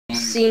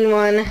Scene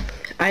 1,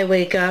 I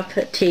wake up,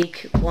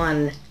 take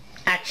 1,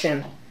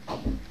 action.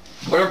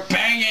 We're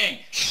banging!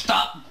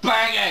 Stop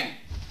banging!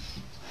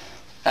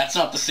 That's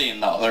not the scene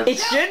though. It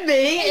should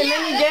be, and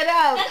then you get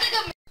out.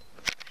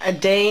 A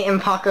day in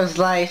Paco's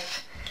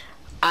life.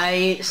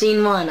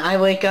 Scene 1, I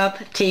wake up,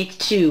 take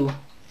 2,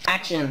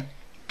 action.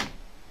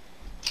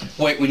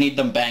 Wait, we need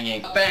them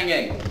banging.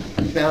 Banging!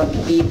 Now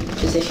be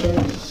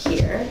positioned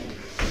here.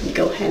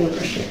 Go ahead and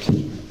brush your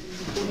teeth.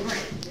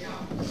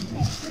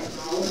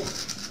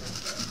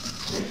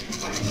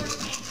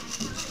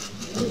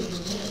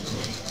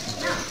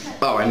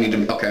 Oh, I need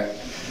to, okay.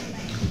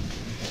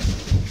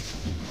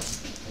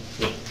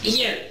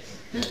 Here.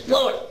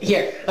 Lower.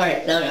 Here.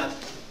 Alright, now go.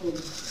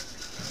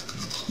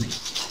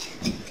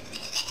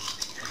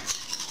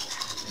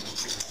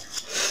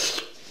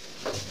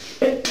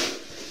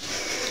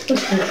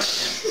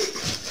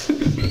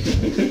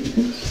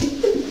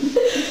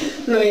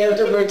 No, you have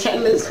to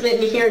pretend to spin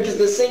here because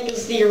the sink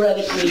is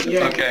theoretically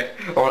here. Okay.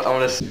 I want to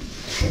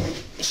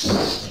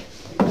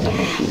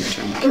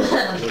a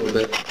little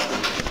bit.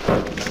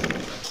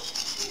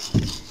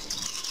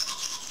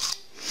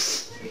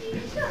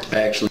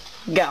 Actually.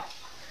 Go.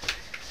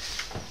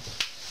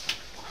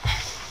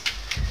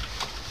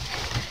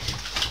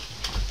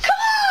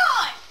 Come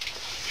on!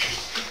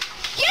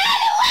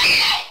 Get away!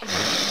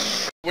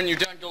 When you're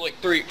done, go like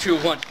 3, 2,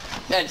 1.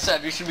 And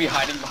Seb, you should be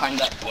hiding behind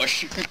that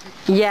bush.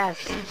 Yes.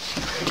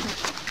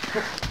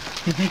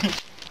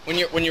 When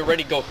you're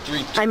ready, go 3,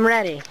 2. I'm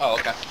ready. Oh,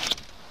 okay.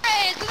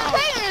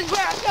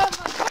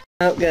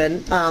 Oh,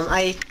 good. Well,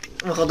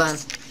 hold on.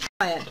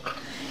 Quiet.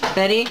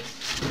 Ready?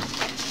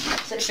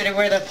 So should I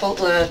wear these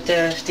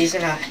or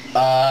not?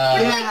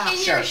 Put it like in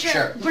sure, your shirt.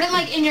 sure. Put it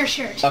like in your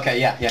shirt. Okay,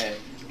 yeah.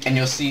 And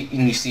you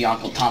see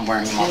Uncle Tom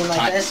wearing them all the like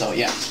time, this? so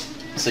yeah.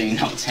 So you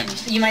know it's him.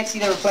 You might see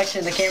the reflection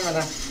of the camera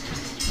though.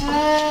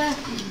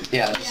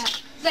 Yeah.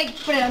 It's like,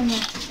 put it on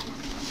here.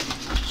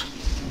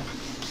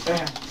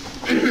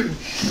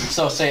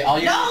 So say all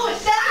you. No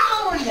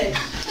sound! Get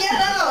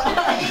out!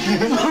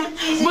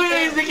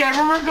 Wait, is the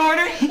camera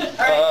recording?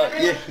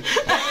 Alright, yeah.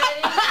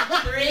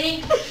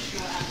 Ready? 3,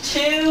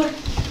 2.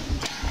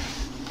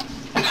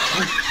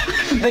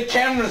 The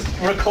camera's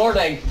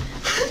recording.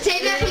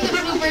 Save that for the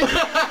bloopers.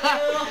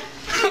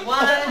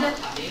 1.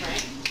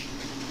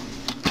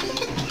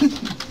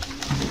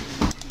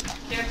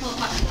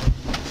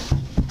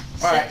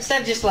 Alright.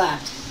 Seb just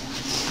laughed.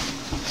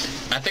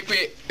 I think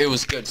it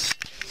was good.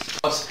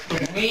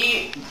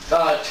 Me,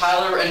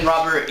 Tyler, and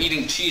Robert are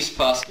eating cheese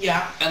puffs.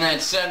 Yeah. And then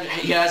Seb,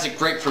 he has a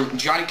grapefruit.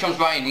 Johnny comes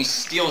by and he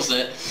steals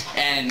it.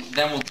 And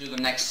then we'll do the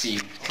next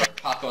scene.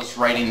 Paco's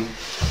writing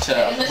to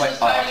And this is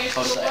part of your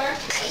Jose. schoolwork?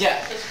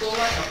 Yeah. The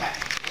schoolwork? Okay.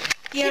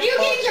 Video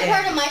games are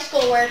part of my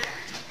schoolwork.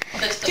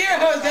 Dear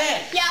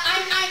Jose! Yeah,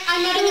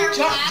 I'm not in their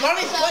class.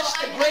 Johnny so flushed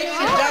the I'm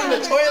grapefruit down the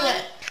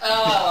toilet.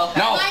 Oh, okay.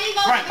 No, Mine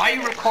involves- Frank, why are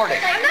you recording?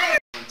 I'm not.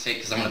 Take,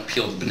 because I'm gonna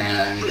peel the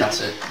banana and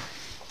that's it.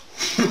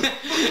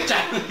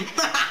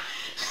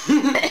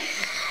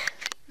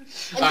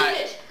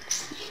 Alright.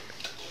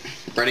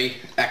 Ready?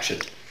 Action.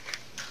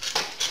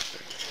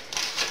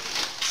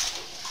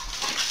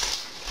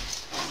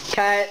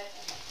 Cut.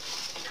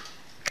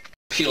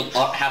 Peeled,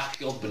 half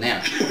peeled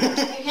banana.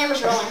 The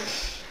camera's rolling.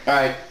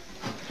 Alright.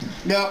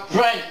 No.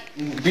 Frank,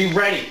 be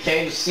ready,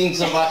 okay? The scene's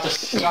about to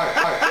start.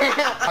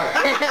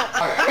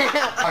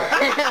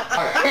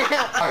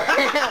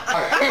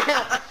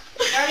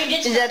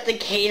 Is that the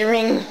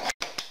catering?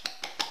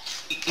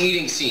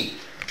 Eating scene.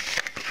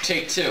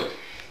 Take 2.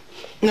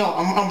 No,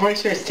 I'm pretty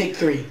sure it's take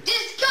 3.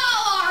 Just go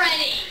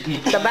already!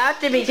 It's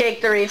about to be take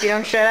 3 if you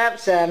don't shut up,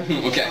 Seb.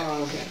 Okay.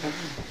 Oh, okay.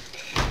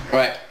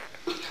 Alright.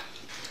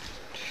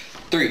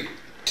 3,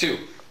 2,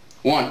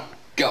 1,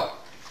 go.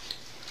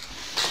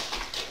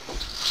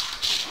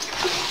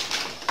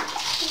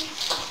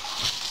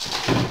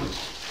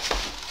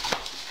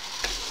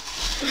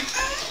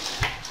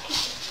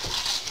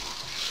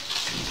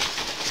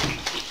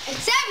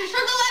 Sam, you're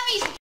supposed to let me...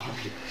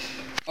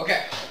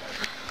 Okay.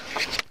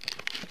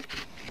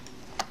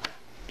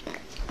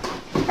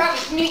 Robbie,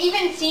 can you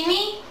even see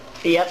me?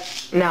 Yep.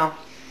 No.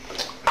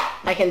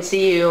 I can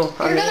see you.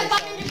 You're gonna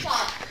fucking do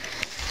shot.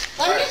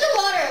 Let me get some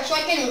water so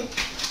I can...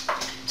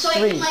 So I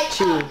 3, can, like,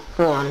 2,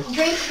 1.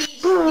 drink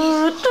these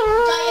diabetes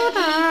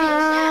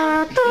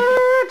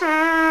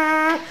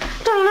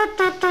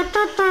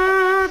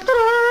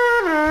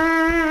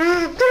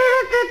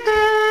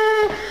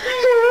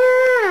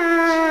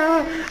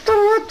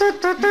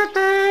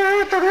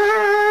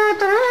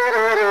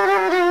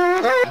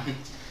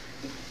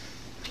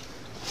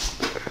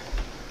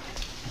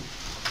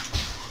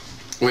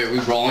Wait, are we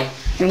rolling?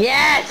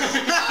 Yes!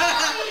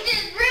 Oh, you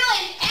just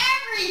ruined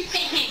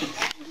everything!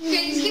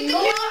 Okay, just keep the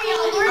camera on.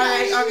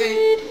 Alright, okay.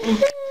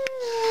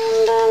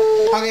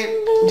 Okay,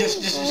 just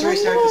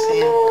restart the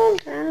scene.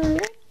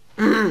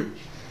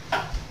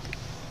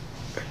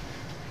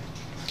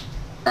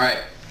 Alright.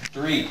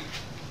 3.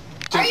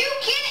 Are you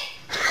kidding?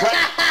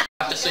 I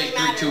have to say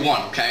 3, 2,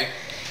 1, okay?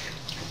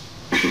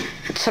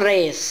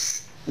 3, 2,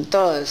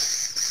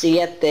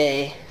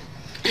 7.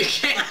 You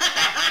can't.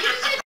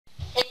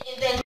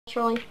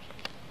 Rolling.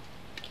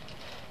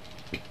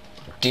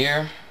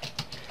 Dear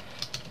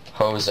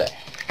Jose,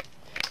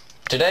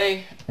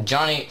 today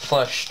Johnny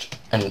flushed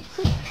a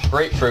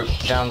grapefruit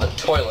down the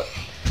toilet.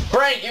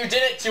 Frank, you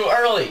did it too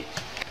early!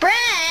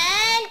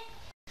 Brent!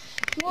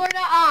 More to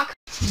Ock.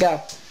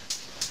 Go.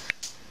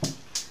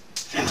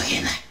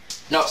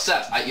 No,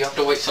 Seth, you have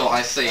to wait till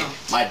I say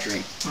my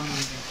dream.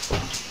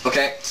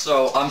 Okay,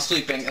 so I'm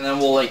sleeping, and then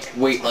we'll like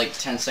wait like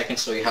 10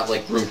 seconds so you have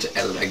like room to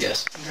edit, I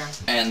guess. Okay.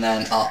 And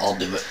then I'll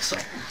do it. So.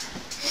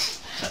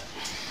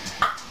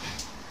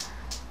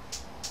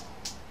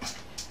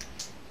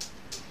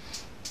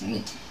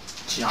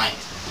 Giant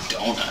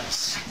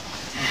donuts.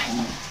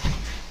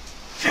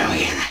 Family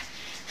game night.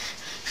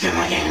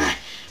 Family game night.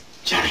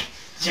 Johnny.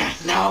 Johnny.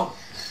 No.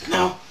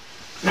 No.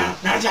 No.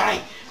 No,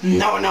 Johnny.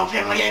 No, no,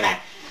 family game night.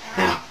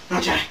 No.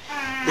 No, Johnny.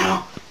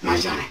 No. No,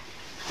 Johnny.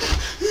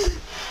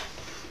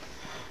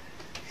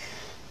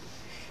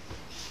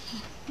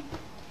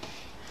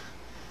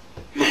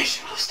 Make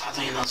sure to start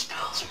taking those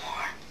pills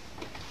more.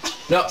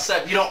 No,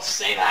 Seth, you don't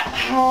say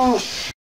that.